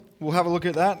we'll have a look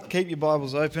at that. Keep your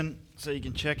Bibles open so you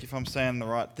can check if I'm saying the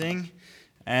right thing.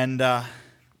 And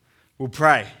we'll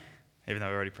pray, even though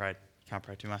we already prayed. Can't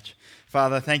pray too much.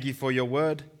 Father, thank you for your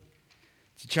word.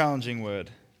 It's a challenging word.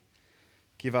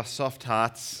 Give us soft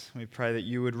hearts. We pray that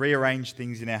you would rearrange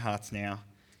things in our hearts now.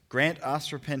 Grant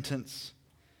us repentance.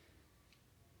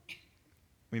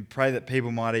 We pray that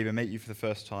people might even meet you for the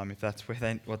first time if that's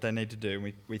what they need to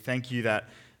do. We thank you that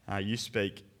you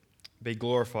speak. Be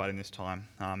glorified in this time.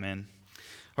 Amen.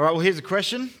 All right, well, here's a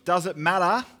question. Does it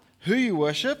matter who you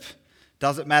worship?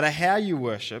 Does it matter how you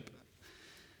worship?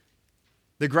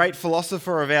 The great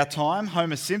philosopher of our time,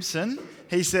 Homer Simpson,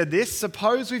 he said this: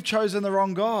 suppose we've chosen the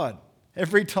wrong God.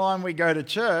 Every time we go to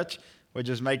church, we're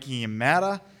just making him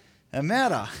madder and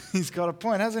madder. He's got a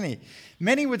point, hasn't he?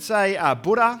 Many would say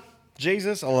Buddha,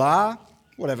 Jesus, Allah,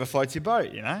 whatever floats your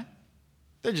boat, you know.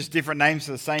 They're just different names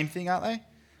for the same thing, aren't they?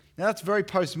 Now, that's very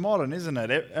postmodern, isn't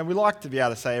it? And we like to be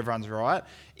able to say everyone's right.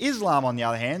 Islam, on the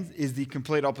other hand, is the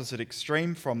complete opposite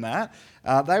extreme from that.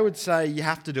 They would say you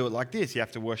have to do it like this. You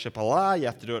have to worship Allah. You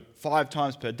have to do it 5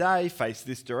 times per day, face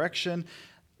this direction.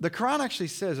 The Quran actually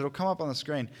says, it'll come up on the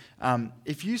screen,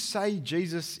 if you say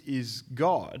Jesus is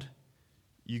God,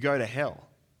 you go to hell.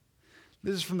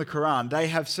 This is from the Quran. They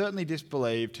have certainly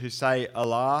disbelieved who say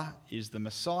Allah is the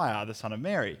Messiah, the son of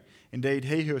Mary. Indeed,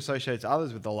 he who associates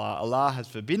others with Allah has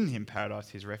forbidden him paradise,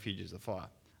 his refuge is the fire.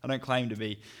 I don't claim to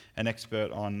be an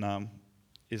expert on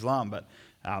Islam, but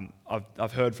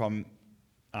I've heard from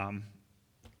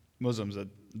Muslims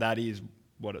that is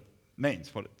what it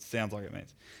means, what it sounds like it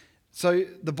means. So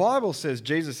the Bible says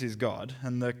Jesus is God,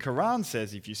 and the Quran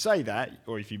says if you say that,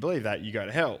 or if you believe that, you go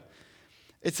to hell.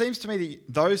 It seems to me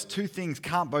that those two things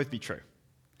can't both be true.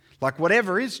 Like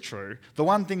whatever is true, the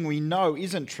one thing we know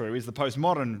isn't true is the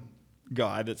postmodern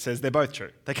guy that says they're both true.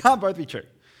 They can't both be true.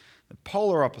 They're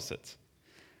polar opposites.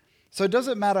 So does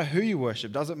it matter who you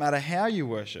worship? Does it matter how you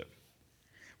worship?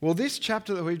 Well, this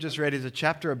chapter that we've just read is a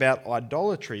chapter about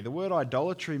idolatry. The word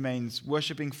idolatry means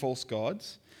worshipping false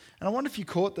gods. And I wonder if you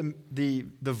caught the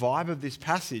vibe of this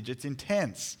passage. It's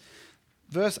intense.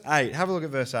 Verse 8, have a look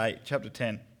at verse 8, chapter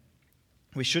 10.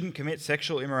 We shouldn't commit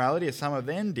sexual immorality as some of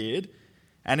them did.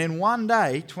 And in one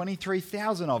day,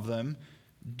 23,000 of them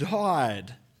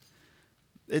died.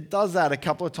 It does that a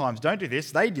couple of times. Don't do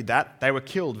this. They did that. They were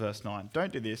killed, verse 9.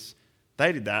 Don't do this.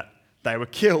 They did that. They were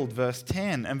killed, verse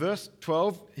 10. And verse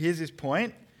 12, here's his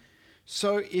point.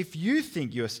 So if you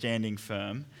think you're standing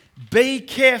firm, be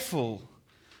careful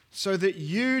so that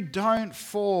you don't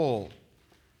fall.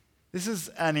 This is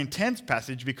an intense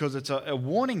passage because it's a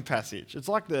warning passage. It's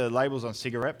like the labels on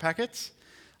cigarette packets.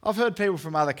 I've heard people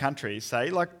from other countries say,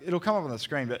 like, it'll come up on the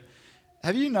screen, but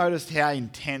have you noticed how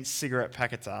intense cigarette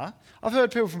packets are? I've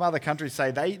heard people from other countries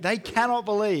say they cannot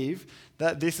believe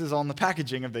that this is on the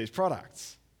packaging of these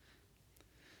products.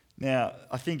 Now,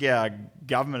 I think our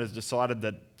government has decided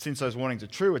that since those warnings are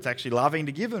true, it's actually loving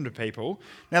to give them to people.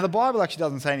 Now, the Bible actually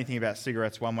doesn't say anything about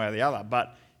cigarettes one way or the other,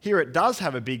 but here it does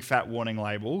have a big fat warning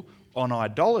label on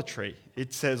idolatry.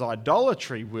 It says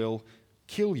idolatry will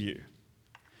kill you.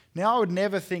 Now, I would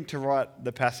never think to write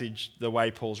the passage the way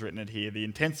Paul's written it here. The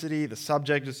intensity, the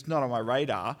subject, it's not on my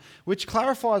radar, which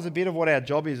clarifies a bit of what our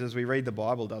job is as we read the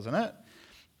Bible, doesn't it?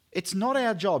 It's not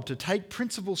our job to take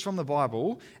principles from the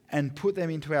Bible and put them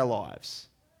into our lives.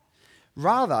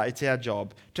 Rather, it's our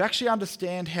job to actually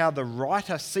understand how the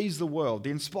writer sees the world, the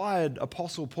inspired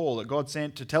Apostle Paul that God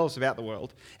sent to tell us about the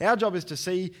world. Our job is to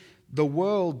see the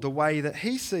world the way that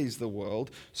he sees the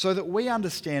world so that we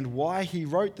understand why he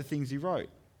wrote the things he wrote,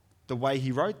 the way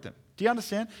he wrote them. Do you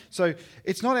understand? So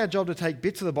it's not our job to take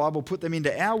bits of the Bible, put them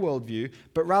into our worldview,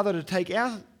 but rather to take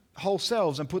our whole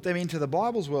selves and put them into the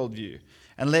Bible's worldview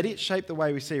and let it shape the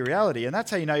way we see reality. And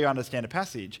that's how you know you understand a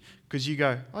passage, because you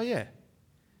go, oh yeah,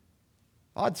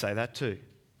 I'd say that too.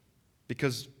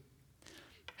 Because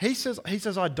he says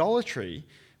idolatry,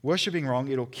 worshipping wrong,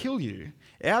 it'll kill you.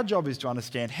 Our job is to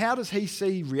understand, how does he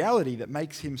see reality that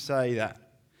makes him say that?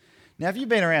 Now, if you've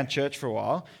been around church for a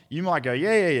while, you might go,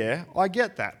 yeah, I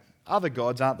get that. Other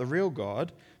gods aren't the real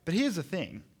God. But here's the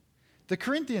thing. The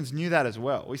Corinthians knew that as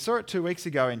well. We saw it 2 weeks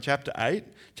ago in chapter 8.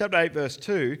 Chapter 8 verse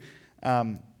 2,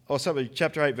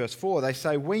 chapter 8 verse 4, they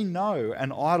say, we know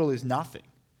an idol is nothing.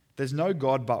 There's no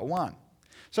God but one.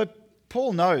 So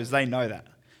Paul knows they know that,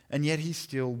 and yet he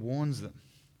still warns them.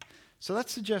 So that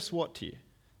suggests what to you?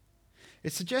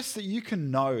 It suggests that you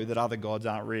can know that other gods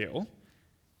aren't real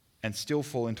and still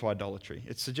fall into idolatry.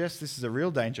 It suggests this is a real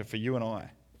danger for you and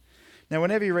I. Now,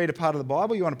 whenever you read a part of the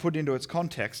Bible, you want to put it into its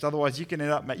context. Otherwise, you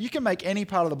can make any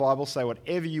part of the Bible say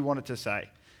whatever you want it to say.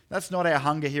 That's not our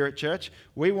hunger here at church.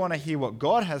 We want to hear what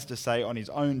God has to say on his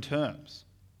own terms.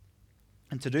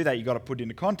 And to do that, you've got to put it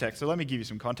into context. So let me give you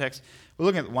some context. We're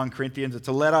looking at 1 Corinthians. It's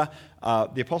a letter.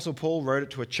 The Apostle Paul wrote it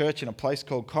to a church in a place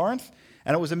called Corinth,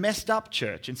 and it was a messed up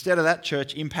church. Instead of that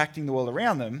church impacting the world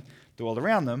around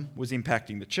them was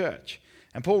impacting the church.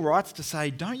 And Paul writes to say,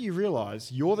 don't you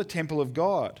realize you're the temple of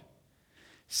God?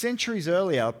 Centuries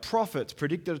earlier, prophets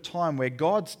predicted a time where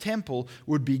God's temple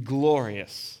would be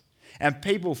glorious, and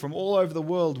people from all over the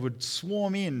world would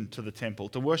swarm into the temple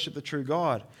to worship the true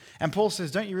God. And Paul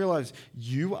says, don't you realize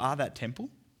you are that temple?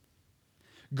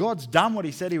 God's done what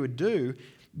he said he would do.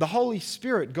 The Holy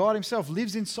Spirit, God himself,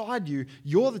 lives inside you.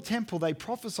 You're the temple they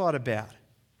prophesied about.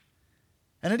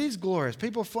 And it is glorious.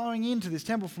 People are flowing into this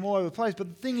temple from all over the place. But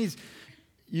the thing is,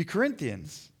 you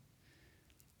Corinthians,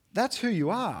 that's who you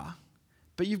are.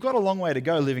 But you've got a long way to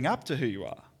go living up to who you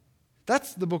are.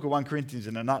 That's the book of 1 Corinthians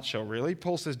in a nutshell, really.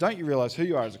 Paul says, don't you realize who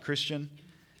you are as a Christian?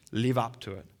 Live up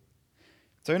to it.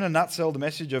 So in a nutshell, the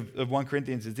message of 1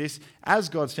 Corinthians is this: as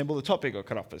God's temple, the topic got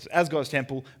cut off this, as God's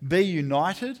temple, be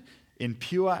united in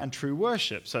pure and true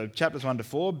worship. So chapters 1 to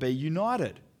 4, be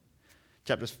united.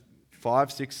 Chapters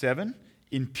 5, 6, 7,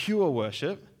 in pure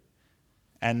worship.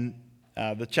 And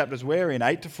the chapters we're in,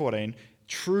 8 to 14,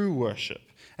 true worship.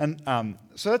 And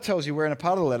so that tells you we're in a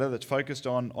part of the letter that's focused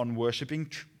on worshipping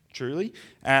truly.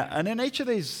 And in each of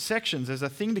these sections, there's a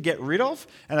thing to get rid of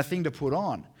and a thing to put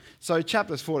on. So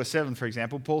chapters 4 to 7, for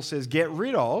example, Paul says, get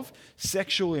rid of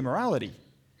sexual immorality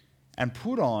and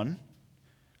put on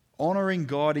honouring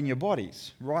God in your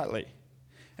bodies rightly.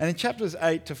 And in chapters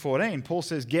 8 to 14, Paul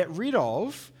says, get rid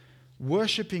of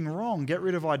worshipping wrong. Get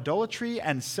rid of idolatry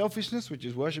and selfishness, which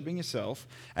is worshipping yourself,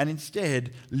 and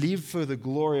instead live for the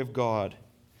glory of God.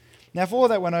 Now, if all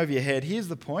that went over your head, here's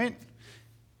the point.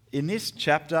 In this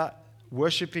chapter,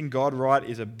 worshipping God right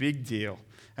is a big deal.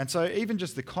 And so even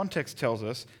just the context tells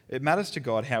us it matters to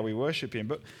God how we worship him.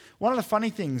 But one of the funny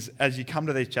things as you come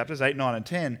to these chapters, 8, 9, and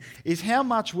 10, is how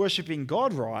much worshipping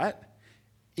God right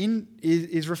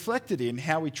is reflected in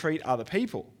how we treat other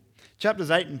people. Chapters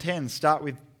 8 and 10 start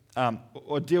with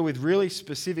or deal with really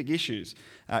specific issues.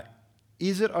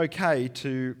 Is it okay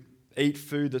to eat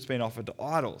food that's been offered to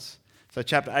idols? So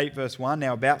chapter 8, verse 1,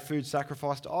 now about food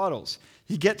sacrificed to idols.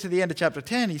 You get to the end of chapter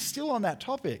 10, he's still on that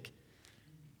topic.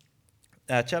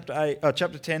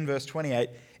 Chapter 10, verse 28,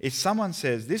 if someone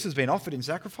says, this has been offered in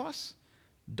sacrifice,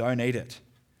 don't eat it.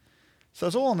 So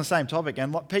it's all on the same topic.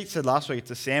 And like Pete said last week,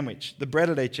 it's a sandwich. The bread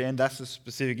at each end, that's a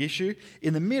specific issue.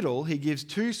 In the middle, he gives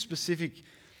two specific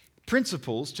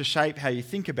principles to shape how you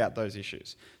think about those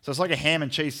issues. So it's like a ham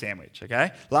and cheese sandwich,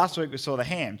 okay? Last week we saw the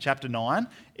ham, chapter 9.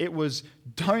 It was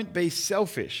don't be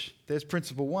selfish. There's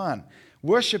principle 1.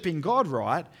 Worshipping God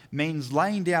right means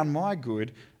laying down my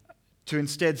good to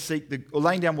instead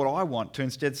laying down what I want to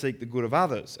instead seek the good of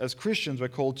others. As Christians, we're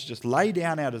called to just lay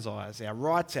down our desires, our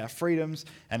rights, our freedoms,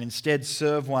 and instead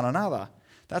serve one another.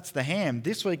 That's the ham.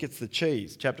 This week it's the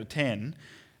cheese, chapter 10.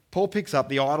 Paul picks up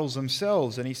the idols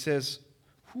themselves and he says,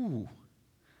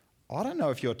 I don't know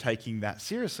if you're taking that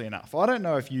seriously enough. I don't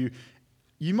know if you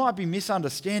might be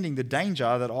misunderstanding the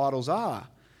danger that idols are.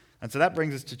 And so that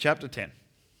brings us to chapter 10.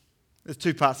 There's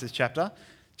two parts to this chapter.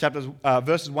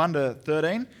 Verses 1 to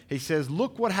 13, he says,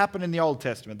 look what happened in the Old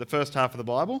Testament, the first half of the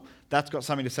Bible. That's got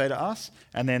something to say to us.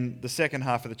 And then the second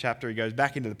half of the chapter, he goes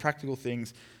back into the practical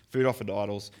things, food offered to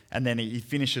idols. And then he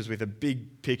finishes with a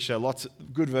big picture, lots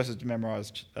of good verses to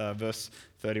memorize, verse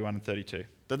 31 and 32.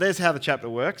 But there's how the chapter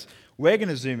works. We're going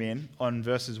to zoom in on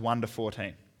verses 1 to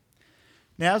 14.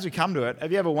 Now, as we come to it,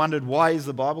 have you ever wondered why is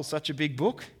the Bible such a big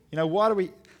book?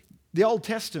 The Old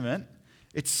Testament,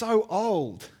 it's so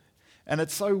old. And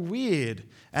it's so weird,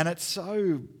 and it's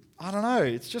so,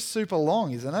 it's just super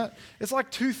long, isn't it? It's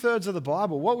like 2/3 of the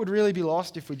Bible. What would really be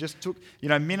lost if we just took,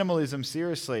 minimalism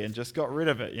seriously and just got rid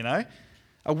of it,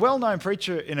 A well-known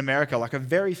preacher in America, like a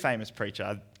very famous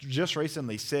preacher, just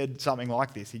recently said something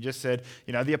like this. He just said,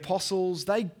 the apostles,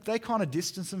 they kind of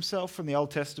distanced themselves from the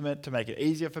Old Testament to make it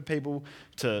easier for people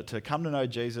to come to know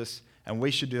Jesus, and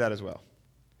we should do that as well.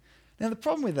 Now, the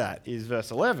problem with that is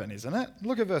verse 11, isn't it?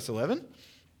 Look at verse 11.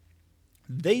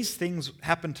 These things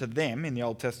happened to them in the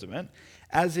Old Testament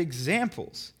as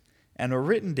examples and were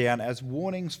written down as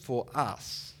warnings for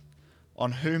us,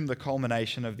 on whom the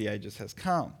culmination of the ages has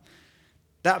come.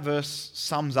 That verse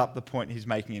sums up the point he's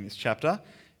making in this chapter.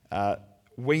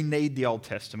 We need the Old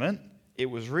Testament. It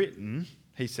was written,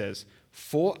 he says,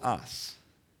 for us.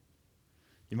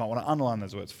 You might want to underline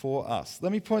those words, for us.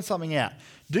 Let me point something out.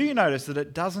 Do you notice that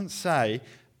it doesn't say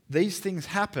these things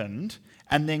happened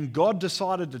and then God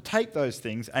decided to take those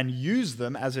things and use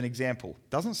them as an example? It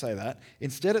doesn't say that.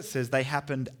 Instead, it says they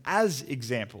happened as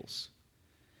examples.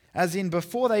 As in,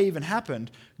 before they even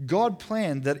happened, God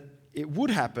planned that it would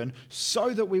happen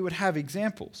so that we would have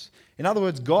examples. In other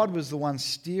words, God was the one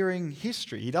steering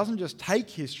history. He doesn't just take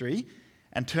history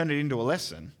and turn it into a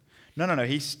lesson. No.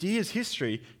 He steers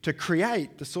history to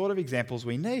create the sort of examples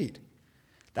we need.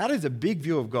 That is a big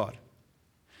view of God.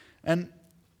 And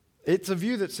it's a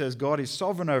view that says God is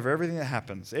sovereign over everything that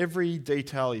happens. Every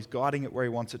detail, he's guiding it where he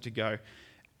wants it to go.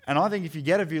 And I think if you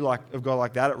get a view of God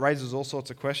like that, it raises all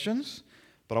sorts of questions.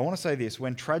 But I want to say this,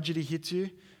 when tragedy hits you,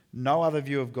 no other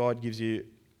view of God gives you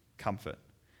comfort.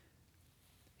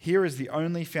 Here is the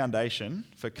only foundation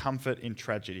for comfort in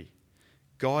tragedy.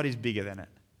 God is bigger than it.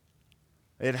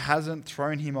 It hasn't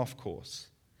thrown him off course.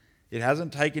 It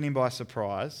hasn't taken him by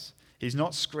surprise. He's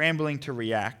not scrambling to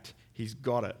react. He's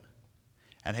got it.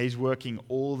 And he's working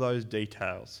all those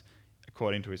details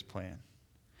according to his plan.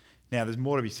 Now, there's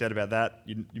more to be said about that.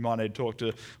 You might need to talk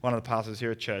to one of the pastors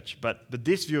here at church. But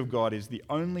this view of God is the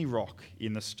only rock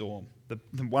in the storm.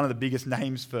 One of the biggest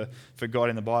names for God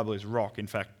in the Bible is rock. In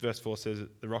fact, verse 4 says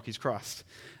the rock is Christ.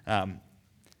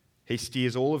 He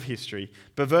steers all of history.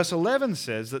 But verse 11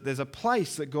 says that there's a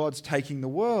place that God's taking the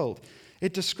world.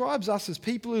 It describes us as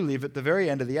people who live at the very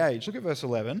end of the age. Look at verse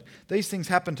 11. These things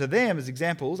happened to them as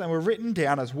examples and were written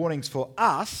down as warnings for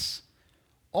us,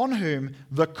 on whom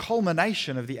the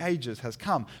culmination of the ages has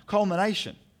come.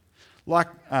 Culmination, like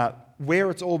where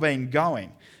it's all been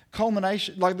going.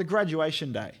 Culmination, like the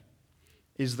graduation day,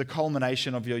 is the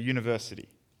culmination of your university.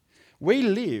 We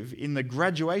live in the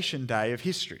graduation day of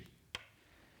history.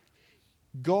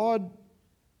 God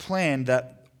planned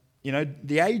that,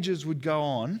 the ages would go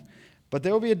on, but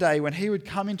there will be a day when he would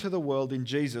come into the world in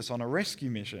Jesus on a rescue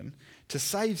mission to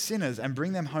save sinners and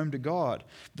bring them home to God.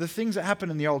 The things that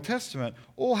happen in the Old Testament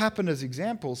all happen as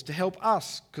examples to help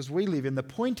us because we live in the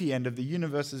pointy end of the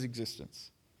universe's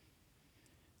existence.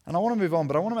 And I want to move on,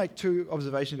 but I want to make two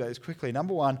observations about this quickly.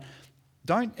 Number one,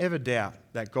 don't ever doubt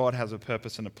that God has a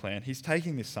purpose and a plan. He's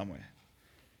taking this somewhere.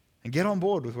 And get on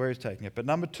board with where he's taking it. But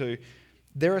number two,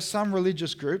 there are some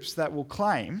religious groups that will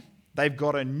claim they've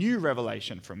got a new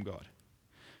revelation from God.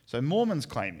 So Mormons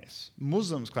claim this,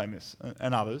 Muslims claim this,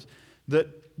 and others,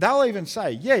 that they'll even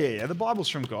say, yeah, the Bible's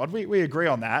from God, we agree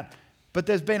on that, but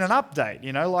there's been an update,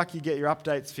 like you get your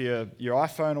updates for your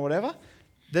iPhone or whatever.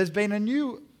 There's been a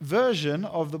new version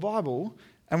of the Bible,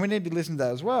 and we need to listen to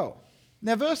that as well.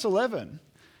 Now, verse 11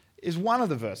 is one of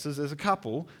the verses, there's a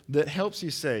couple, that helps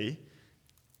you see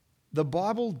the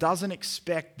Bible doesn't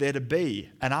expect there to be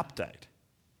an update.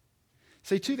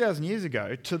 See, 2,000 years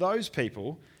ago, to those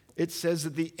people, it says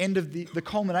that the end of the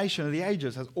culmination of the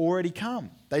ages has already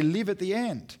come. They live at the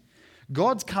end.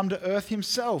 God's come to earth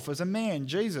himself as a man,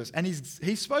 Jesus, and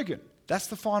he's spoken. That's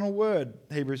the final word,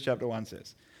 Hebrews chapter 1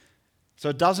 says. So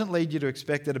it doesn't lead you to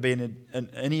expect there to be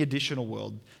any additional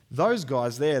world. Those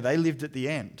guys there, they lived at the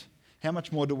end. How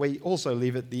much more do we also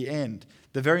live at the end?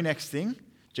 The very next thing,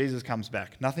 Jesus comes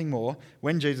back. Nothing more.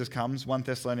 When Jesus comes, 1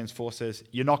 Thessalonians 4 says,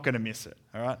 you're not going to miss it.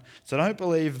 All right? So don't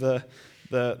believe the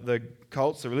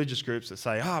cults, the religious groups that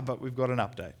say, but we've got an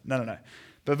update. No.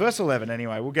 But verse 11,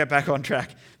 anyway, we'll get back on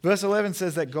track. Verse 11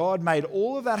 says that God made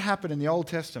all of that happen in the Old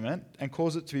Testament and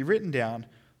caused it to be written down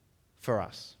for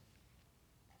us.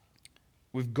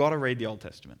 We've got to read the Old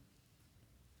Testament.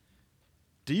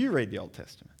 Do you read the Old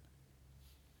Testament?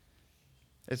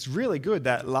 It's really good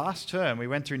that last term we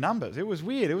went through Numbers. It was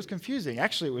weird. It was confusing.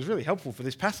 Actually, it was really helpful for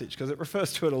this passage because it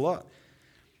refers to it a lot.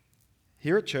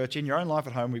 Here at church, in your own life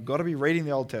at home, we've got to be reading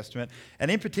the Old Testament. And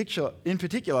in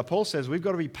particular, Paul says we've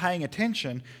got to be paying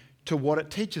attention to what it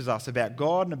teaches us about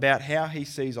God and about how he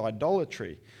sees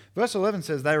idolatry. Verse 11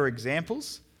 says they were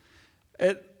examples.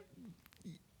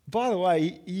 By the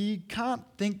way, you can't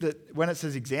think that when it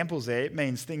says examples there, it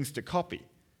means things to copy.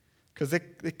 Because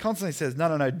it constantly says,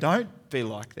 no, don't be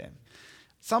like them.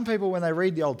 Some people, when they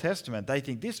read the Old Testament, they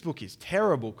think this book is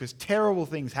terrible because terrible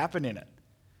things happen in it.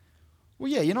 Well,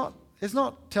 yeah, it's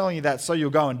not telling you that so you'll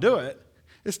go and do it.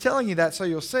 It's telling you that so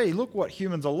you'll see, look what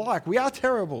humans are like. We are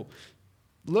terrible.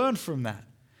 Learn from that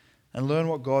and learn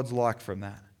what God's like from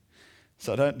that.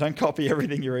 So don't copy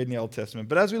everything you read in the Old Testament.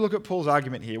 But as we look at Paul's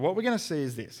argument here, what we're going to see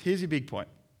is this. Here's your big point.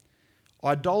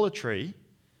 Idolatry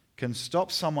can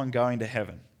stop someone going to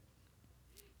heaven,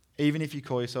 even if you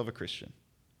call yourself a Christian.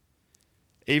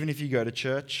 Even if you go to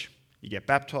church, you get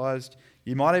baptized,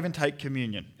 you might even take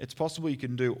communion. It's possible you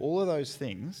can do all of those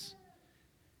things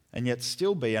and yet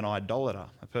still be an idolater,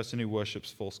 a person who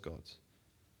worships false gods.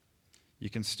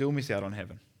 You can still miss out on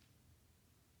heaven.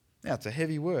 Now, it's a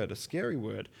heavy word, a scary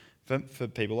word for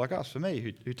people like us, for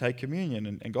me, who take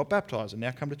communion and got baptized and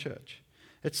now come to church.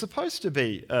 It's supposed to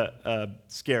be a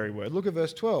scary word. Look at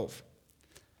verse 12.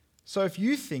 So if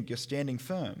you think you're standing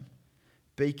firm,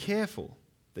 be careful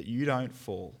that you don't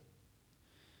fall.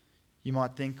 You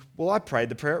might think, well, I prayed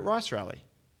the prayer at Rice Rally.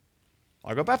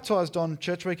 I got baptised on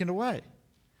church weekend away.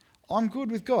 I'm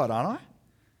good with God, aren't I?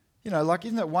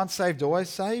 Isn't it once saved, always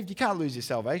saved? You can't lose your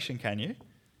salvation, can you?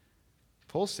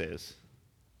 Paul says,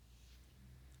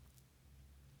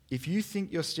 if you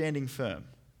think you're standing firm,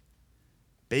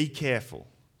 be careful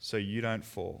so you don't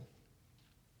fall.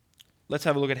 Let's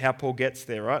have a look at how Paul gets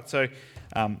there, right? So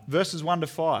verses 1 to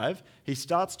 5, he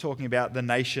starts talking about the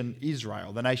nation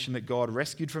Israel, the nation that God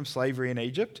rescued from slavery in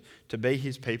Egypt to be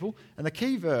his people. And the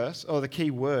key verse, or the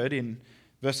key word in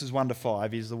verses 1 to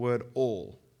 5 is the word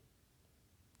all.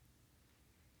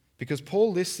 Because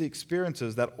Paul lists the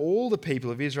experiences that all the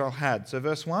people of Israel had. So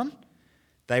verse 1,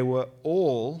 they were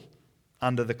all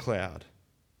under the cloud,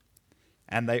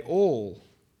 and they all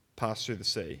passed through the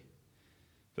sea.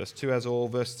 Verse 2 has all.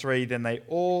 Verse 3, then they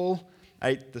all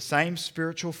ate the same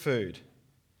spiritual food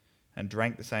and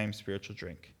drank the same spiritual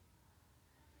drink.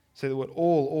 So the word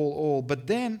all. But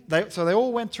then, they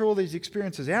all went through all these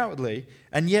experiences outwardly,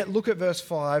 and yet look at verse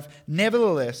 5.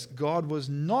 Nevertheless, God was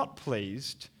not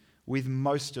pleased with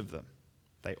most of them.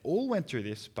 They all went through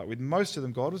this, but with most of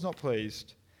them, God was not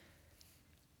pleased.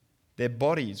 Their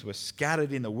bodies were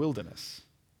scattered in the wilderness.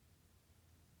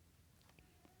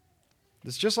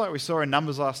 It's just like we saw in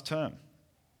Numbers last term.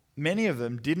 Many of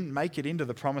them didn't make it into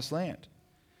the promised land.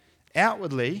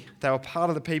 Outwardly, they were part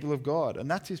of the people of God, and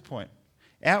that's his point.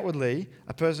 Outwardly,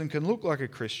 a person can look like a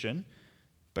Christian,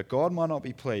 but God might not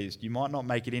be pleased. You might not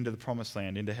make it into the promised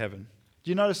land, into heaven. Do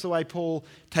you notice the way Paul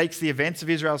takes the events of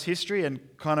Israel's history and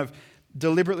kind of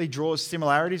deliberately draws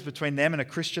similarities between them and a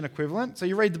Christian equivalent? So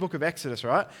you read the book of Exodus,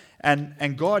 right?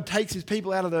 And God takes his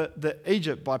people out of the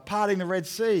Egypt by parting the Red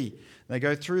Sea. They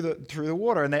go through the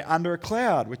water, and they're under a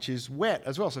cloud, which is wet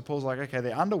as well. So Paul's like, okay,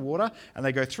 they're underwater, and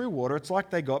they go through water. It's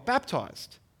like they got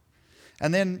baptized.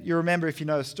 And then you remember, if you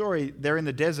know the story, they're in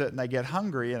the desert, and they get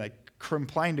hungry, and they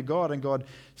complain to God, and God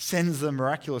sends them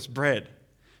miraculous bread,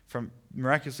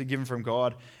 miraculously given from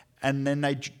God, and then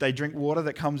they drink water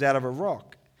that comes out of a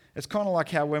rock. It's kind of like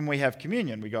how when we have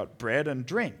communion, we got bread and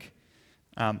drink.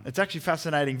 It's actually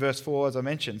fascinating. Verse 4, as I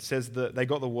mentioned, says that they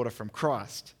got the water from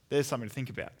Christ. There's something to think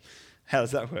about. How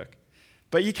does that work?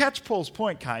 But you catch Paul's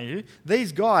point, can't you?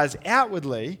 These guys,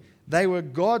 outwardly, they were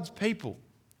God's people.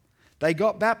 They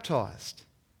got baptized.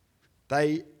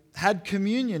 They had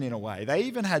communion in a way. They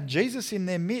even had Jesus in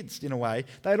their midst in a way.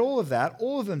 They had all of that.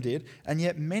 All of them did. And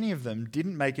yet many of them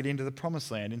didn't make it into the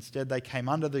promised land. Instead, they came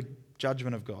under the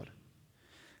judgment of God.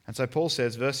 And so Paul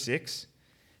says, verse 6,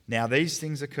 now these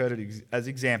things occurred as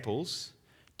examples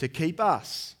to keep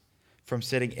us from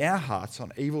setting our hearts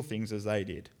on evil things as they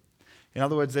did. In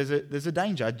other words, there's a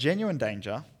danger, a genuine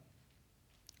danger,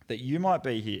 that you might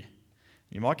be here.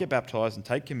 You might get baptized and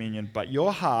take communion, but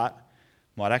your heart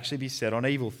might actually be set on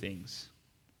evil things.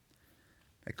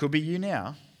 It could be you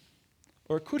now,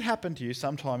 or it could happen to you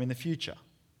sometime in the future.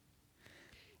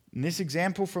 And this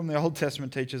example from the Old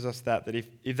Testament teaches us that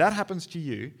if that happens to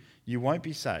you, you won't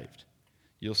be saved.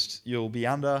 You'll be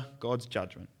under God's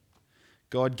judgment.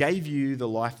 God gave you the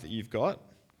life that you've got,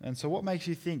 and so what makes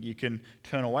you think you can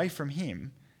turn away from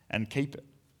him and keep it?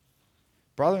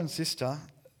 Brother and sister,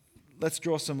 let's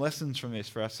draw some lessons from this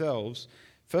for ourselves.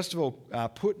 First of all,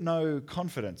 put no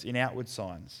confidence in outward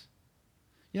signs.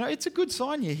 It's a good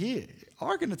sign you're here. I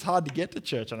reckon it's hard to get to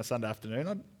church on a Sunday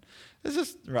afternoon. It's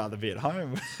just rather be at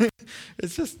home.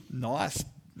 It's just nice.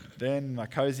 Then my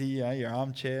cozy, your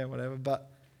armchair, whatever.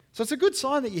 So it's a good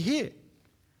sign that you're here.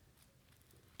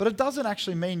 But it doesn't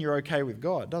actually mean you're okay with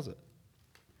God, does it?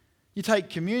 You take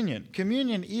communion.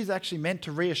 Communion is actually meant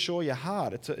to reassure your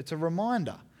heart. It's a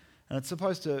reminder. And it's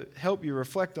supposed to help you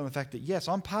reflect on the fact that, yes,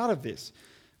 I'm part of this.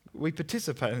 We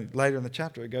participate. Later in the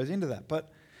chapter, it goes into that.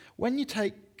 But when you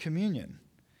take communion,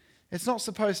 it's not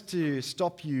supposed to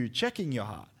stop you checking your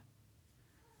heart.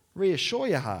 Reassure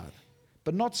your heart,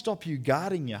 but not stop you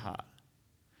guarding your heart.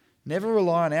 Never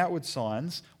rely on outward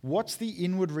signs. What's the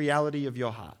inward reality of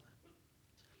your heart?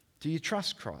 Do you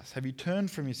trust Christ? Have you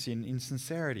turned from your sin in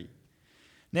sincerity?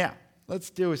 Now, let's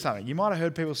deal with something. You might have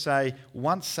heard people say,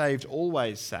 once saved,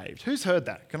 always saved. Who's heard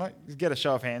that? Can I get a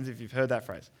show of hands if you've heard that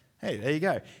phrase? Hey, there you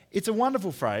go. It's a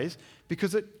wonderful phrase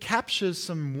because it captures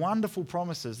some wonderful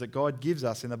promises that God gives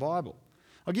us in the Bible.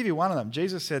 I'll give you one of them.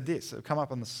 Jesus said this. It'll come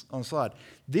up on the slide.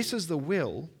 This is the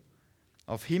will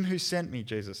of him who sent me,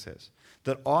 Jesus says,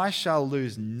 that I shall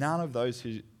lose none of those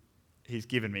who he's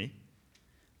given me,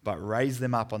 but raise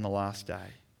them up on the last day.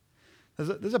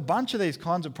 There's a bunch of these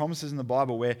kinds of promises in the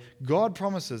Bible where God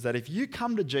promises that if you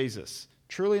come to Jesus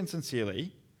truly and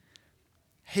sincerely,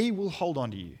 he will hold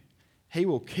on to you. He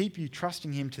will keep you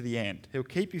trusting him to the end. He'll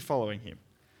keep you following him.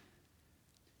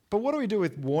 But what do we do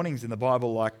with warnings in the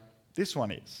Bible like This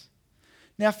one is.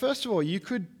 Now, first of all, you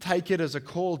could take it as a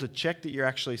call to check that you're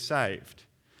actually saved.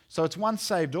 So it's once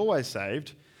saved, always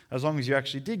saved, as long as you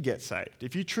actually did get saved,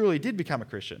 if you truly did become a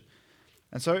Christian.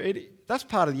 And so that's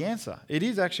part of the answer. It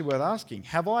is actually worth asking,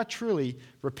 have I truly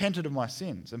repented of my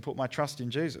sins and put my trust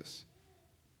in Jesus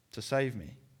to save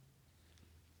me?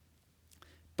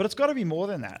 But it's got to be more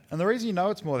than that. And the reason you know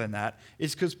it's more than that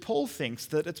is because Paul thinks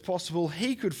that it's possible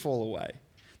he could fall away.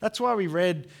 That's why we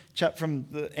read from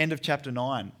the end of chapter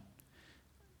 9,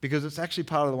 because it's actually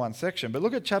part of the one section. But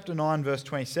look at chapter 9, verse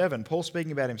 27, Paul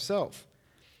speaking about himself.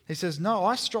 He says, "No,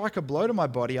 I strike a blow to my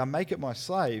body, I make it my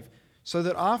slave, so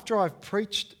that after I've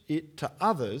preached it to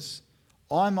others,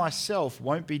 I myself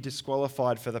won't be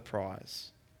disqualified for the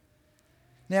prize."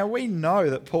 Now, we know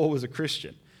that Paul was a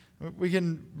Christian. We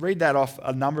can read that off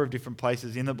a number of different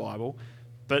places in the Bible,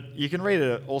 but you can read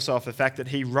it also off the fact that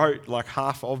he wrote like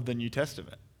half of the New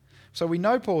Testament. So we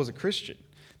know Paul was a Christian,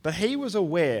 but he was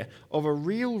aware of a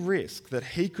real risk that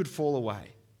he could fall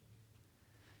away.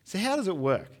 So how does it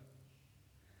work?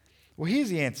 Well, here's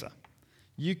the answer.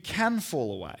 You can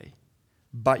fall away,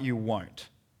 but you won't.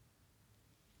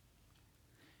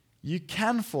 You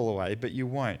can fall away, but you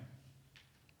won't.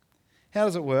 How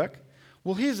does it work?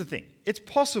 Well, here's the thing. It's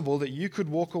possible that you could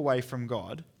walk away from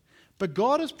God, but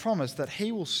God has promised that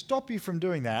he will stop you from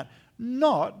doing that,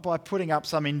 not by putting up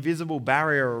some invisible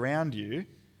barrier around you,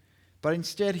 but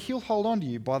instead he'll hold on to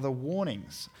you by the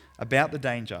warnings about the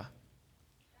danger.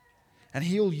 And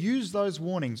he'll use those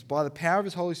warnings by the power of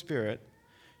his Holy Spirit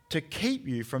to keep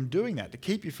you from doing that, to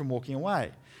keep you from walking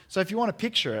away. So if you want to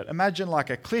picture it, imagine like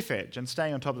a cliff edge, and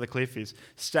staying on top of the cliff is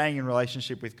staying in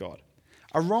relationship with God.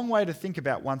 A wrong way to think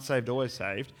about once saved, always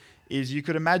saved is you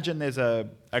could imagine there's a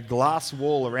glass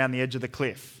wall around the edge of the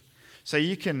cliff. So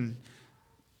you can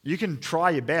try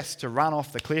your best to run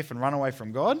off the cliff and run away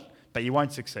from God, but you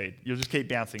won't succeed. You'll just keep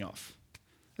bouncing off.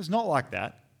 It's not like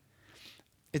that.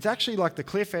 It's actually like the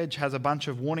cliff edge has a bunch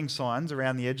of warning signs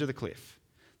around the edge of the cliff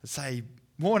that say,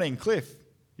 "Warning, cliff,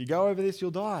 you go over this,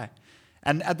 you'll die."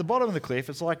 And at the bottom of the cliff,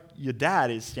 it's like your dad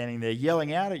is standing there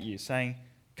yelling out at you, saying,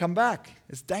 "Come back,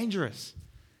 it's dangerous."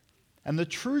 And the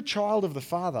true child of the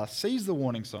Father sees the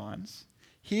warning signs,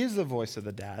 hears the voice of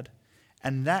the dad,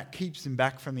 and that keeps him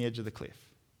back from the edge of the cliff.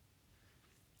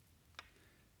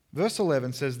 Verse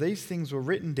 11 says, "These things were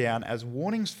written down as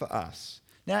warnings for us."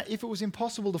 Now, if it was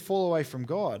impossible to fall away from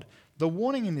God, the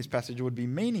warning in this passage would be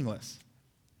meaningless.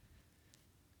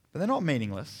 But they're not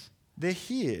meaningless. They're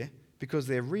here because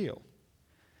they're real.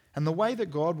 And the way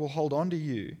that God will hold on to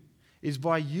you is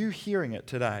by you hearing it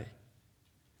today.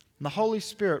 And the Holy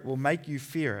Spirit will make you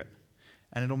fear it,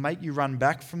 and it'll make you run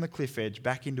back from the cliff edge,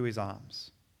 back into his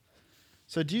arms.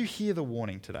 So do you hear the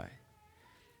warning today?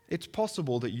 It's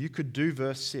possible that you could do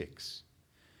verse 6.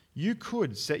 You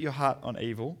could set your heart on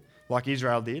evil, like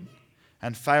Israel did,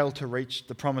 and fail to reach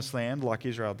the promised land like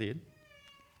Israel did.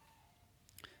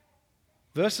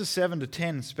 Verses 7 to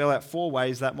 10 spell out 4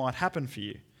 ways that might happen for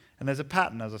you. And there's a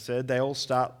pattern, as I said. They all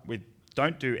start with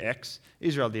don't do X.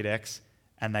 Israel did X,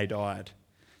 and they died.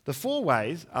 The 4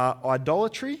 ways are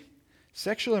idolatry,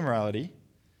 sexual immorality,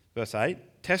 verse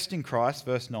 8, testing Christ,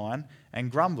 verse 9,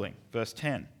 and grumbling, verse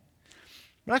 10.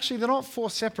 But actually, they're not 4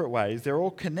 separate ways. They're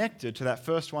all connected to that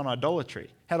first one,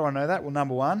 idolatry. How do I know that? Well,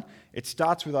 number 1, it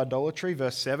starts with idolatry,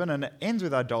 verse 7, and it ends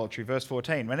with idolatry, verse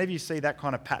 14. Whenever you see that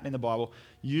kind of pattern in the Bible,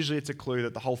 usually it's a clue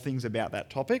that the whole thing's about that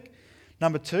topic.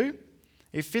 Number 2,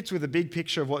 it fits with the big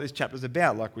picture of what this chapter's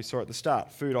about, like we saw at the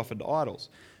start, food offered to idols.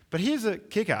 But here's a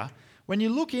kicker. When you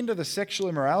look into the sexual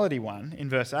immorality one in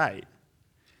verse 8,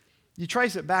 you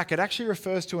trace it back, it actually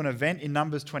refers to an event in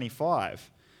Numbers 25,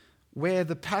 where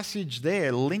the passage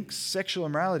there links sexual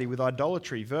immorality with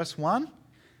idolatry. Verse 1,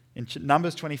 in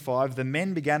Numbers 25, the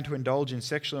men began to indulge in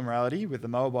sexual immorality with the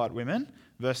Moabite women.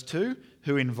 Verse 2,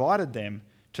 who invited them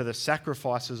to the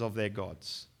sacrifices of their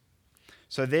gods.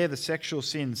 So there the sexual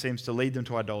sin seems to lead them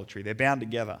to idolatry. They're bound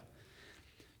together.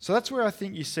 So that's where I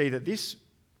think you see that this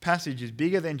passage is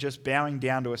bigger than just bowing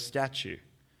down to a statue.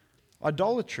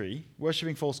 Idolatry,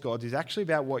 worshipping false gods, is actually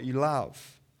about what you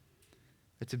love.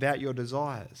 It's about your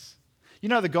desires. You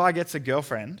know, the guy gets a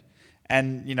girlfriend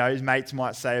and, you know, his mates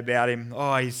might say about him,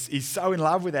 "Oh, he's so in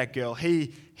love with that girl.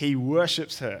 He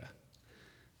worships her."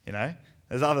 You know,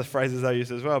 there's other phrases they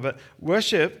use as well. But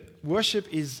worship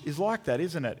is like that,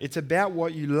 isn't it? It's about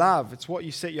what you love. It's what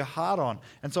you set your heart on.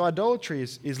 And so idolatry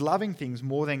is loving things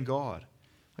more than God.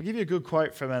 I'll give you a good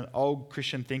quote from an old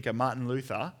Christian thinker, Martin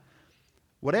Luther.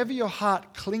 Whatever your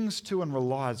heart clings to and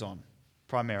relies on,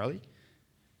 primarily,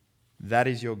 that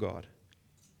is your God.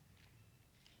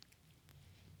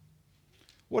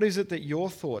 What is it that your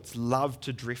thoughts love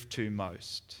to drift to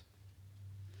most?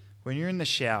 When you're in the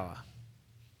shower,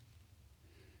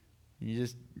 you're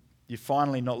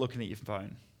finally not looking at your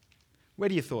phone. Where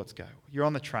do your thoughts go? You're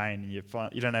on the train and you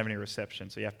don't have any reception,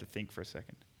 so you have to think for a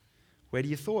second. Where do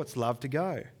your thoughts love to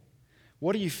go?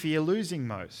 What do you fear losing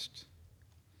most?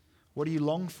 What do you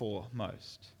long for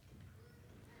most?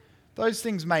 Those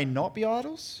things may not be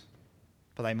idols,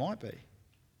 but they might be. It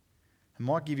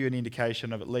might give you an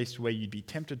indication of at least where you'd be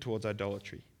tempted towards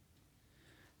idolatry.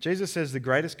 Jesus says the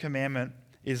greatest commandment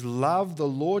is love the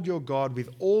Lord your God with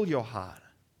all your heart,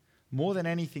 more than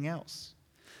anything else.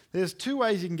 There's two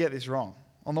ways you can get this wrong.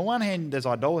 On the one hand, there's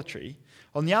idolatry.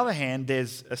 On the other hand,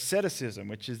 there's asceticism,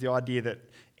 which is the idea that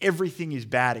everything is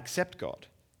bad except God.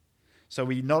 So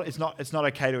it's not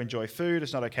okay to enjoy food,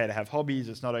 it's not okay to have hobbies,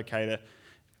 it's not okay to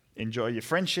enjoy your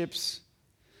friendships.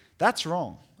 That's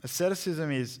wrong.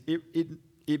 Asceticism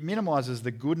it minimizes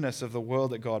the goodness of the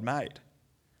world that God made.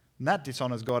 And that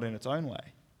dishonors God in its own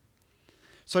way.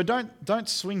 So don't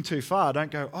swing too far. Don't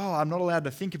go, oh, I'm not allowed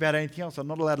to think about anything else. I'm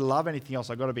not allowed to love anything else.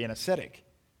 I've got to be an ascetic.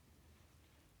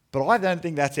 But I don't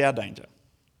think that's our danger.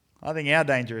 I think our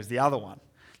danger is the other one.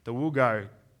 That we'll go,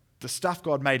 the stuff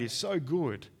God made is so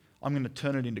good, I'm going to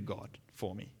turn it into God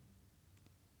for me.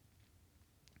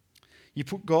 You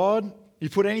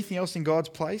put anything else in God's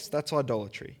place, that's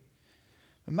idolatry.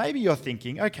 And maybe you're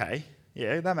thinking, okay,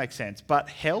 yeah, that makes sense. But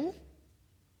hell?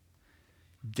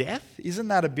 Death? Isn't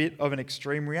that a bit of an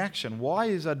extreme reaction? Why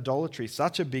is idolatry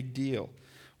such a big deal?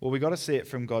 Well, we've got to see it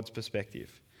from God's perspective.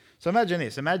 So imagine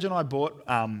this. Imagine I bought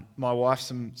my wife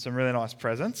some really nice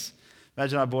presents.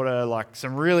 Imagine I bought her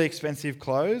some really expensive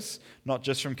clothes, not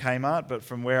just from Kmart, but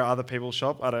from where other people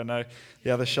shop. I don't know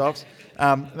the other shops.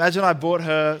 Imagine I bought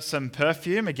her some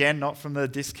perfume, again, not from the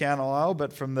discount aisle,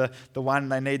 but from the one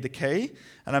they need the key.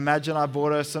 And imagine I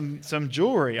bought her some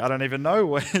jewelry. I don't even know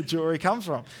where jewelry comes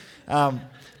from. And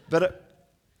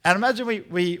imagine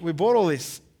we bought all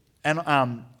this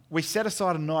and we set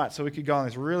aside a night so we could go on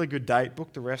this really good date,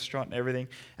 book the restaurant and everything.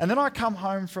 And then I come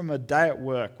home from a day at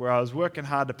work where I was working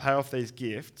hard to pay off these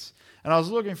gifts and I was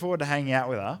looking forward to hanging out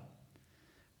with her.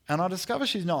 And I discover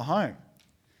she's not home.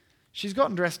 She's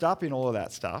gotten dressed up in all of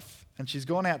that stuff and she's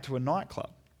gone out to a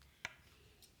nightclub.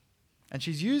 And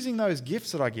she's using those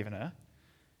gifts that I've given her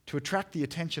to attract the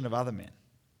attention of other men.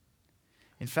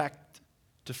 In fact,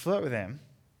 to flirt with them,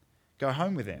 go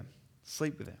home with them,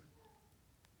 sleep with them.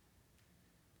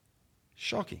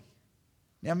 Shocking.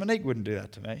 Now, Monique wouldn't do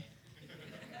that to me.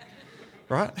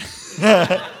 Right?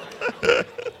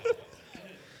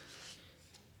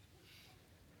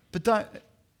 But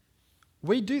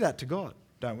we do that to God,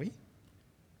 don't we?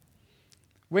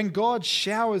 When God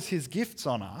showers his gifts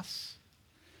on us,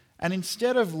 and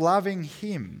instead of loving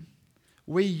him,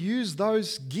 we use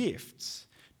those gifts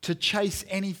to chase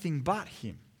anything but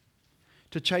him,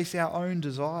 to chase our own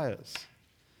desires.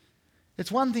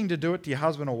 It's one thing to do it to your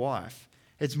husband or wife.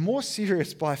 It's more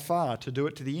serious by far to do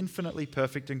it to the infinitely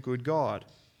perfect and good God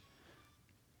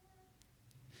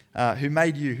who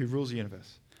made you, who rules the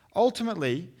universe.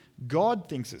 Ultimately, God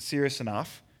thinks it's serious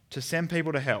enough to send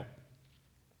people to hell.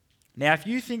 Now, if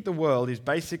you think the world is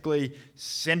basically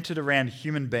centered around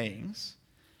human beings,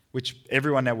 which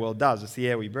everyone in our world does, it's the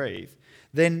air we breathe,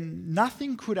 then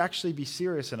nothing could actually be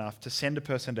serious enough to send a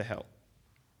person to hell.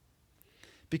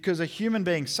 Because a human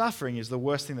being suffering is the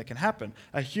worst thing that can happen.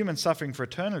 A human suffering for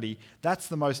eternity, that's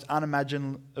the most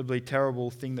unimaginably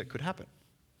terrible thing that could happen.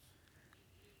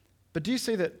 But do you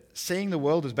see that seeing the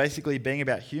world as basically being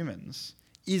about humans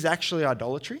is actually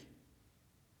idolatry?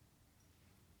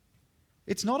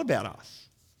 It's not about us.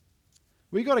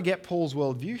 We've got to get Paul's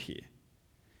worldview here.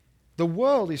 The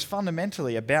world is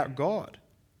fundamentally about God.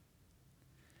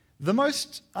 The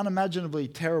most unimaginably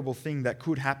terrible thing that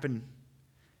could happen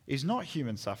is not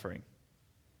human suffering.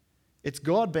 It's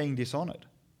God being dishonored.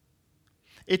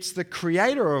 It's the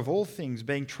creator of all things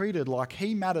being treated like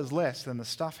he matters less than the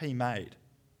stuff he made.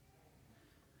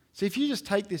 So if you just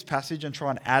take this passage and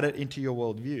try and add it into your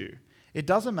worldview, it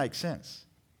doesn't make sense.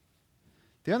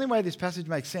 The only way this passage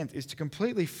makes sense is to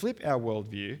completely flip our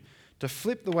worldview, to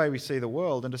flip the way we see the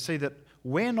world and to see that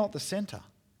we're not the center.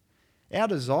 Our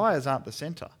desires aren't the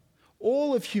center.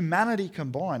 All of humanity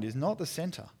combined is not the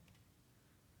center.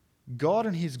 God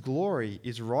and his glory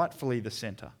is rightfully the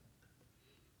center.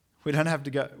 We don't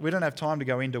have time to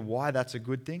go into why that's a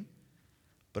good thing,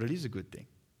 but it is a good thing.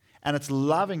 And it's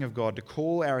loving of God to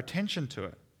call our attention to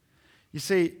it. You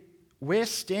see, we're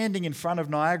standing in front of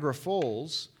Niagara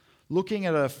Falls looking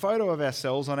at a photo of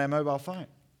ourselves on our mobile phone.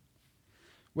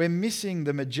 We're missing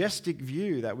the majestic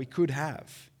view that we could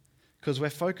have because we're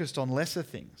focused on lesser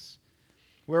things.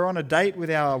 We're on a date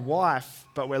with our wife,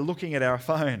 but we're looking at our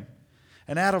phone.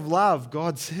 And out of love,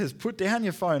 God says, put down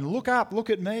your phone, look up, look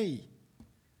at me.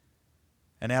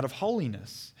 And out of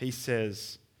holiness, he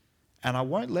says, and I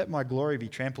won't let my glory be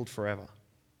trampled forever.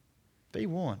 Be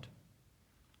warned.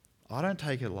 I don't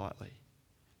take it lightly.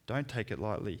 Don't take it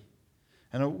lightly.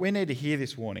 And we need to hear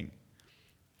this warning.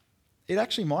 It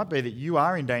actually might be that you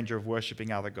are in danger of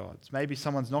worshipping other gods. Maybe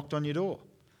someone's knocked on your door.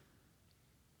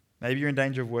 Maybe you're in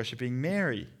danger of worshipping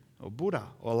Mary or Buddha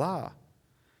or Allah.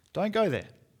 Don't go there.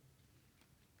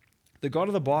 The God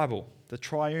of the Bible, the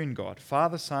triune God,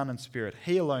 Father, Son, and Spirit,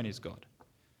 he alone is God.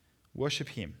 Worship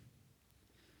him.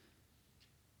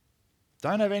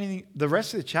 Don't have anything. The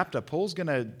rest of the chapter, Paul's going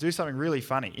to do something really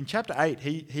funny. In chapter 8,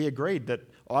 he agreed that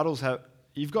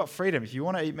you've got freedom. If you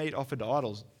want to eat meat offered to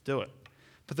idols, do it.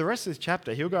 But the rest of this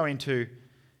chapter, he'll go into,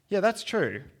 yeah, that's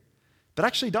true, but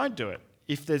actually don't do it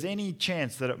if there's any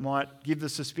chance that it might give the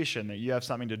suspicion that you have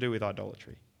something to do with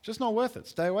idolatry. It's just not worth it.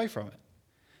 Stay away from it.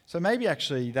 So maybe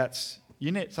actually that's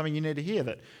something you need to hear,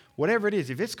 that whatever it is,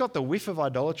 if it's got the whiff of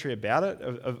idolatry about it,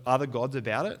 of other gods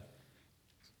about it,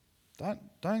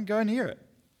 don't go near it.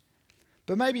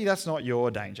 But maybe that's not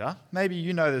your danger. Maybe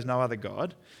you know there's no other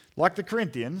God. Like the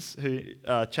Corinthians, who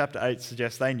chapter 8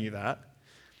 suggests they knew that.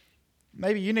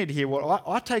 Maybe you need to hear what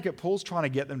I take it Paul's trying to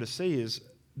get them to see is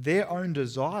their own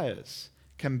desires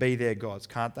can be their gods,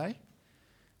 can't they?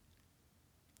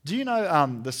 Do you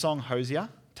know the song Hosea?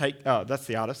 That's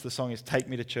the artist. The song is Take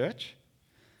Me to Church.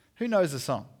 Who knows the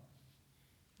song?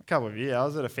 A couple of you. I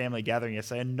was at a family gathering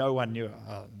yesterday and no one knew it.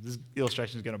 This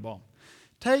illustration is going to bomb.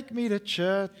 Take me to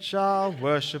church, I'll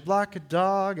worship like a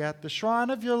dog at the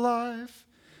shrine of your life.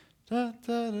 Da,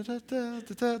 da, da, da,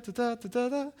 da, da, da, da,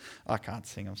 da. I can't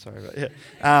sing, I'm sorry. But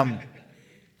yeah.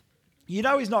 You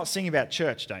know he's not singing about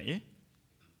church, don't you?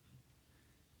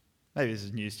 Maybe this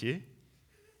is news to you.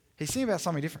 He's singing about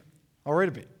something different. I'll read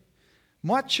a bit.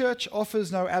 My church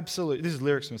offers no absolute. This is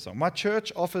lyrics from the song. My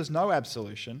church offers no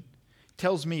absolution.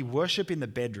 Tells me worship in the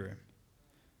bedroom.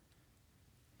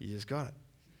 You just got it.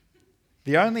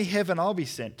 The only heaven I'll be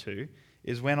sent to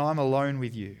is when I'm alone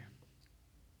with you.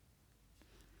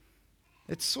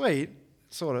 It's sweet,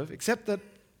 sort of, except that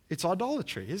it's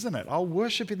idolatry, isn't it? I'll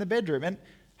worship in the bedroom. And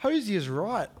Hosea's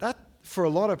right. That, for a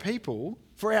lot of people,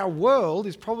 for our world,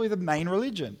 is probably the main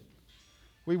religion.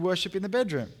 We worship in the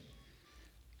bedroom.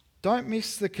 Don't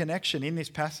miss the connection in this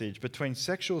passage between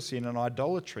sexual sin and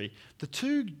idolatry. The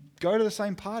two go to the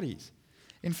same parties.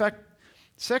 In fact,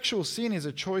 sexual sin is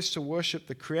a choice to worship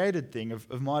the created thing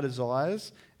of my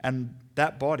desires and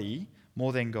that body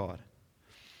more than God.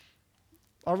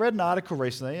 I read an article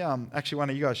recently, actually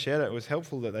one of you guys shared it, it was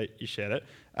helpful that you shared it,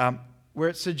 where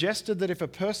it suggested that if a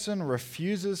person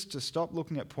refuses to stop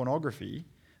looking at pornography,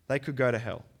 they could go to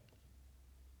hell.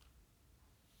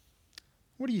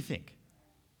 What do you think?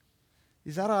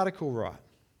 Is that article right?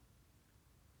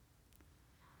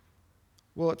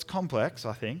 Well, it's complex,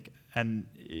 I think, and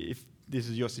if this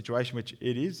is your situation, which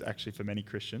it is actually for many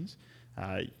Christians,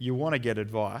 you want to get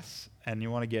advice and you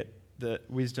want to get the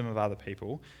wisdom of other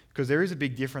people, because there is a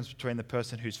big difference between the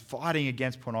person who's fighting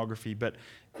against pornography but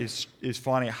is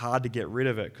finding it hard to get rid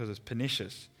of it because it's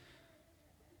pernicious.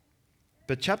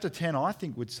 But chapter 10, I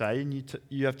think, would say, and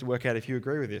you have to work out if you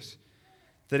agree with this,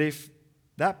 that if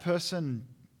that person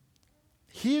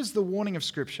hears the warning of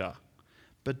Scripture,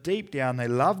 but deep down they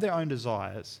love their own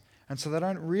desires, and so they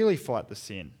don't really fight the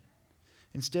sin.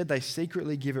 Instead, they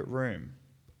secretly give it room.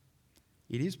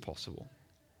 It is possible.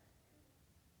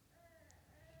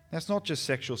 That's not just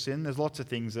sexual sin. There's lots of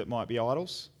things that might be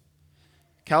idols.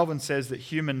 Calvin says that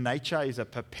human nature is a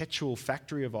perpetual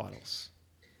factory of idols.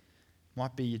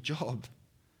 Might be your job.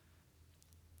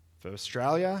 For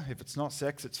Australia, if it's not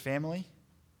sex, it's family,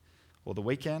 or the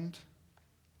weekend,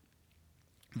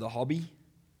 the hobby,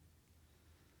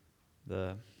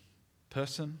 the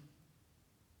person.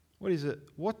 What is it?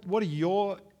 What are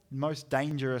your most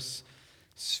dangerous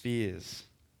spheres?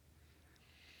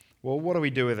 Well, what do we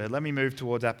do with it? Let me move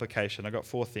towards application. I've got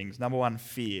 4 things. Number 1,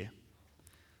 fear.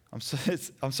 I'm sorry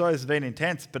this has been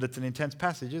intense, but it's an intense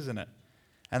passage, isn't it?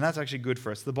 And that's actually good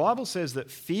for us. The Bible says that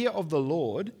fear of the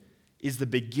Lord is the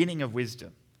beginning of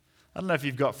wisdom. I don't know if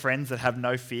you've got friends that have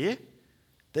no fear.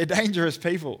 They're dangerous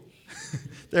people.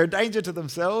 They're a danger to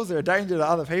themselves. They're a danger to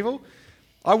other people.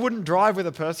 I wouldn't drive with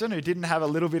a person who didn't have a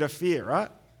little bit of fear, right?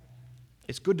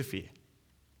 It's good to fear.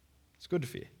 It's good to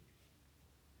fear.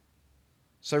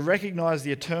 So recognize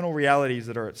the eternal realities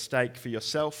that are at stake for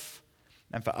yourself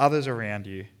and for others around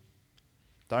you.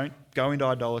 Don't go into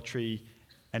idolatry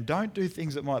and don't do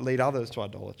things that might lead others to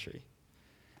idolatry.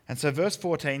 And so verse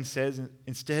 14 says,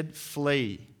 instead,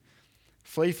 flee.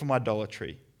 Flee from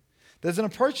idolatry. There's an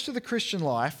approach to the Christian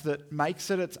life that makes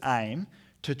it its aim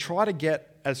to try to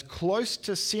get as close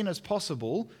to sin as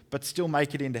possible, but still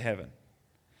make it into heaven.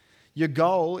 Your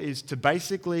goal is to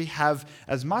basically have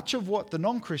as much of what the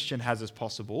non-Christian has as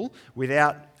possible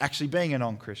without actually being a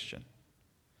non-Christian.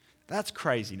 That's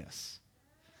craziness.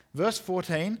 Verse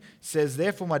 14 says,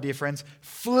 therefore, my dear friends,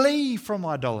 flee from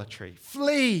idolatry.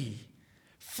 Flee.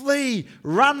 Flee.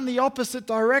 Run in the opposite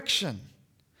direction.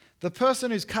 The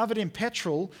person who's covered in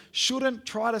petrol shouldn't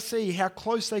try to see how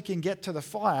close they can get to the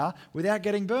fire without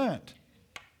getting burnt.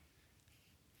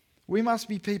 We must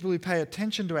be people who pay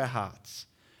attention to our hearts,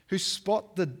 who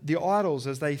spot the idols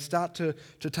as they start to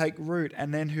take root,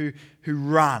 and then who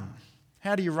run.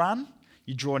 How do you run?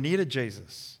 You draw near to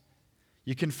Jesus.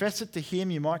 You confess it to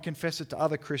him. You might confess it to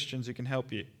other Christians who can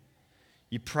help you.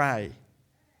 You pray.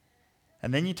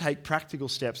 And then you take practical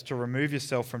steps to remove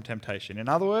yourself from temptation. In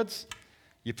other words,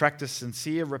 you practice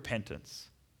sincere repentance.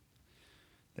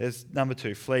 There's number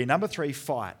 2, flee. Number 3,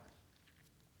 fight.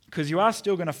 Because you are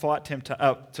still going to fight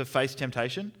to face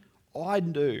temptation. I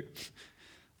do.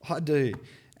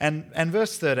 And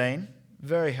verse 13,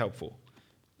 very helpful.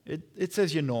 It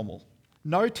says you're normal.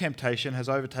 No temptation has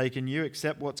overtaken you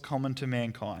except what's common to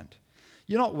mankind.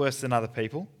 You're not worse than other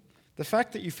people. The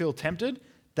fact that you feel tempted,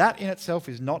 that in itself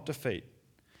is not defeat.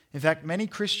 In fact, many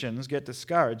Christians get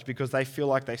discouraged because they feel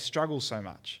like they struggle so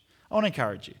much. I want to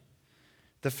encourage you.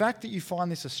 The fact that you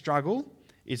find this a struggle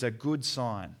is a good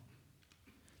sign.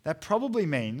 That probably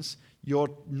means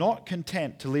you're not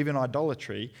content to live in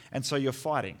idolatry, and so you're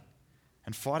fighting.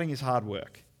 And fighting is hard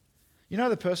work. You know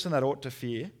the person that ought to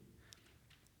fear?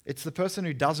 It's the person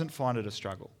who doesn't find it a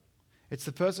struggle. It's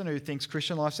the person who thinks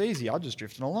Christian life's easy. I'm just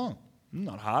drifting along.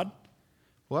 Not hard.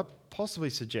 Well, that possibly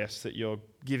suggests that you're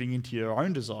giving into your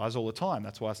own desires all the time.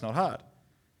 That's why it's not hard.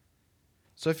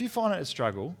 So if you find it a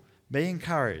struggle, be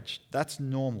encouraged. That's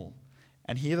normal.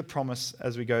 And hear the promise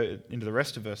as we go into the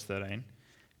rest of verse 13.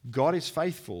 God is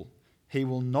faithful. He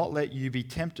will not let you be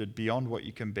tempted beyond what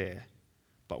you can bear.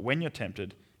 But when you're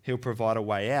tempted, he'll provide a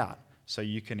way out so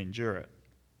you can endure it.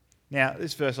 Now,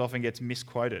 this verse often gets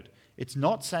misquoted. It's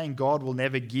not saying God will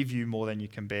never give you more than you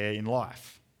can bear in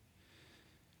life.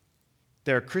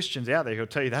 There are Christians out there who'll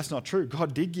tell you that's not true.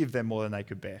 God did give them more than they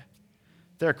could bear.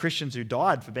 There are Christians who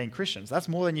died for being Christians. That's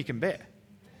more than you can bear.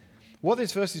 What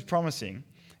this verse is promising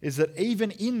is that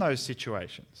even in those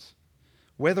situations,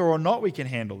 whether or not we can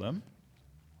handle them,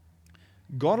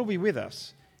 God will be with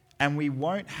us and we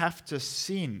won't have to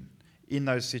sin in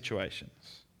those situations.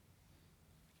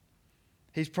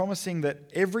 He's promising that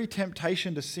every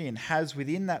temptation to sin has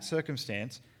within that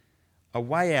circumstance a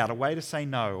way out, a way to say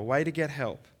no, a way to get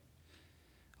help.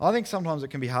 I think sometimes it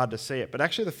can be hard to see it, but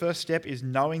actually the first step is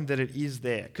knowing that it is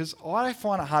there. Because I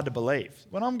find it hard to believe.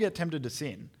 When I get tempted to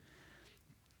sin,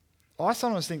 I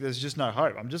sometimes think there's just no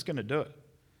hope. I'm just going to do it.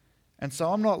 And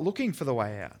so I'm not looking for the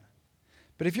way out.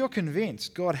 But if you're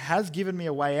convinced God has given me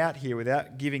a way out here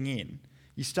without giving in,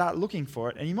 you start looking for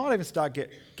it, and you might even start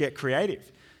get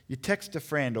creative. You text a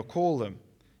friend or call them.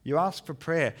 You ask for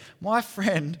prayer. My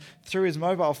friend threw his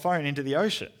mobile phone into the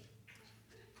ocean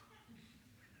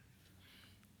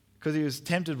because he was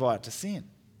tempted by it to sin.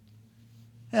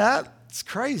 Now, that's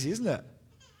crazy, isn't it?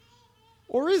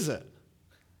 Or is it?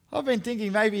 I've been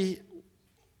thinking maybe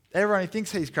everyone who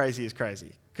thinks he's crazy is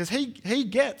crazy because he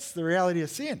gets the reality of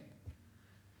sin.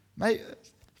 Maybe,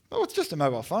 well, it's just a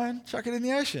mobile phone. Chuck it in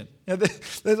the ocean. You know,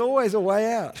 there's always a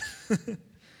way out.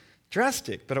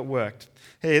 Drastic, but it worked.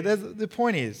 Here, the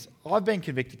point is, I've been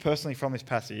convicted personally from this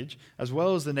passage, as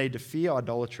well as the need to fear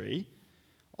idolatry.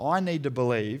 I need to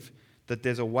believe that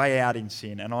there's a way out in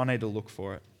sin, and I need to look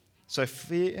for it. So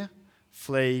fear,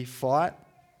 flee, fight.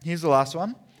 Here's the last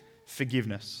one,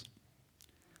 forgiveness.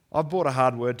 I've bought a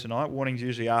hard word tonight. Warnings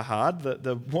usually are hard.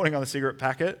 The warning on the cigarette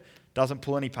packet doesn't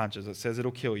pull any punches. It says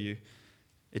it'll kill you.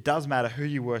 It does matter who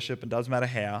you worship, and does matter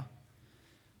how.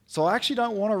 So I actually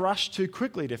don't want to rush too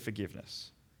quickly to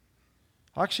forgiveness.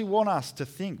 I actually want us to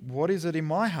think, what is it in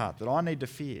my heart that I need to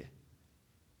fear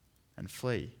and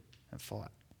flee and fight?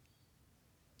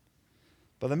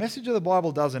 But the message of the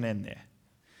Bible doesn't end there.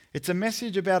 It's a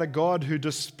message about a God who,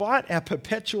 despite our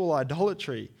perpetual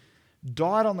idolatry,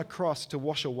 died on the cross to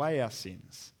wash away our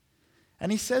sins.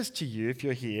 And he says to you, if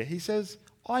you're here, he says,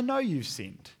 I know you've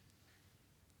sinned,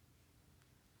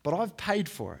 but I've paid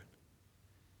for it.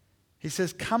 He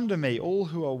says, come to me, all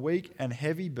who are weak and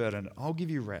heavy burdened. I'll give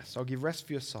you rest. I'll give rest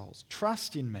for your souls.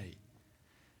 Trust in me,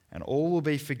 and all will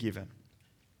be forgiven.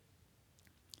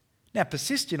 Now,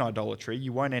 persist in idolatry,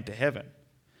 you won't enter heaven.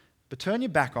 But turn your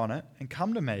back on it and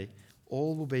come to me,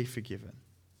 all will be forgiven.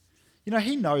 You know,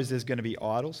 he knows there's going to be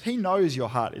idols. He knows your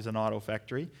heart is an idol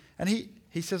factory. And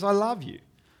he says, I love you,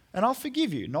 and I'll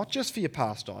forgive you, not just for your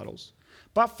past idols,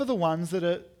 but for the ones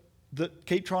that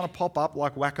keep trying to pop up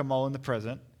like whack-a-mole in the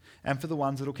present, and for the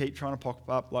ones that will keep trying to pop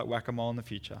up like whack-a-mole in the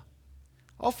future.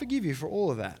 I'll forgive you for all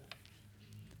of that.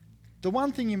 The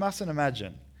one thing you mustn't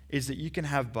imagine is that you can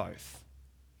have both.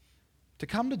 To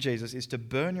come to Jesus is to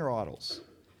burn your idols.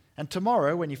 And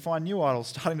tomorrow, when you find new idols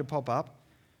starting to pop up,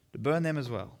 to burn them as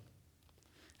well.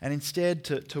 And instead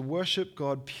to worship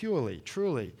God purely,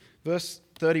 truly. Verse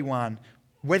 31,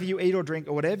 whether you eat or drink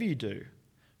or whatever you do,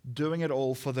 doing it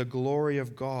all for the glory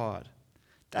of God.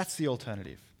 That's the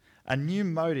alternative. A new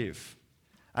motive,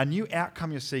 a new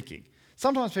outcome you're seeking.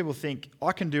 Sometimes people think,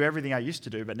 I can do everything I used to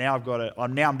do, but now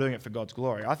I'm doing it for God's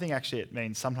glory. I think actually it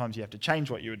means sometimes you have to change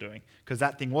what you were doing because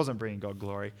that thing wasn't bringing God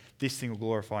glory. This thing will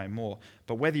glorify Him more.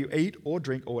 But whether you eat or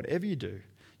drink or whatever you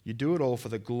do it all for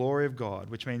the glory of God,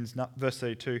 which means, verse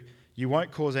 32, you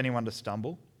won't cause anyone to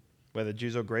stumble, whether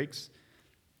Jews or Greeks.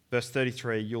 Verse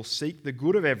 33, you'll seek the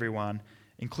good of everyone,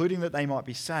 including that they might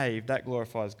be saved. That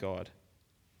glorifies God.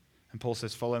 And Paul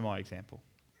says, follow my example.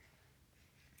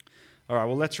 All right,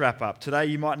 well, let's wrap up. Today,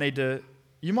 you might need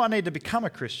to become a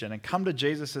Christian and come to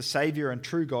Jesus as Savior and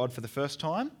true God for the first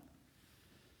time.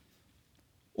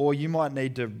 Or you might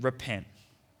need to repent.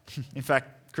 In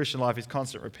fact, Christian life is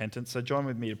constant repentance, so join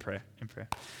with me in prayer.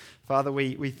 Father,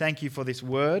 we thank you for this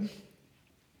word.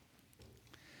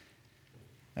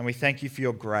 And we thank you for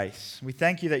your grace. We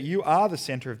thank you that you are the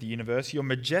center of the universe. You're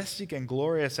majestic and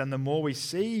glorious, and the more we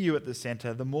see you at the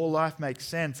center, the more life makes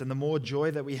sense, and the more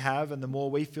joy that we have, and the more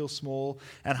we feel small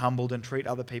and humbled and treat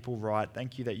other people right.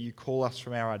 Thank you that you call us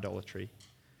from our idolatry.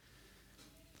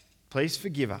 Please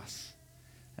forgive us,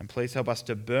 and please help us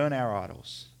to burn our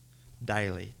idols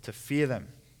daily, to fear them,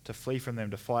 to flee from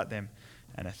them, to fight them,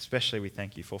 and especially we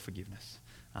thank you for forgiveness.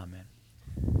 Amen.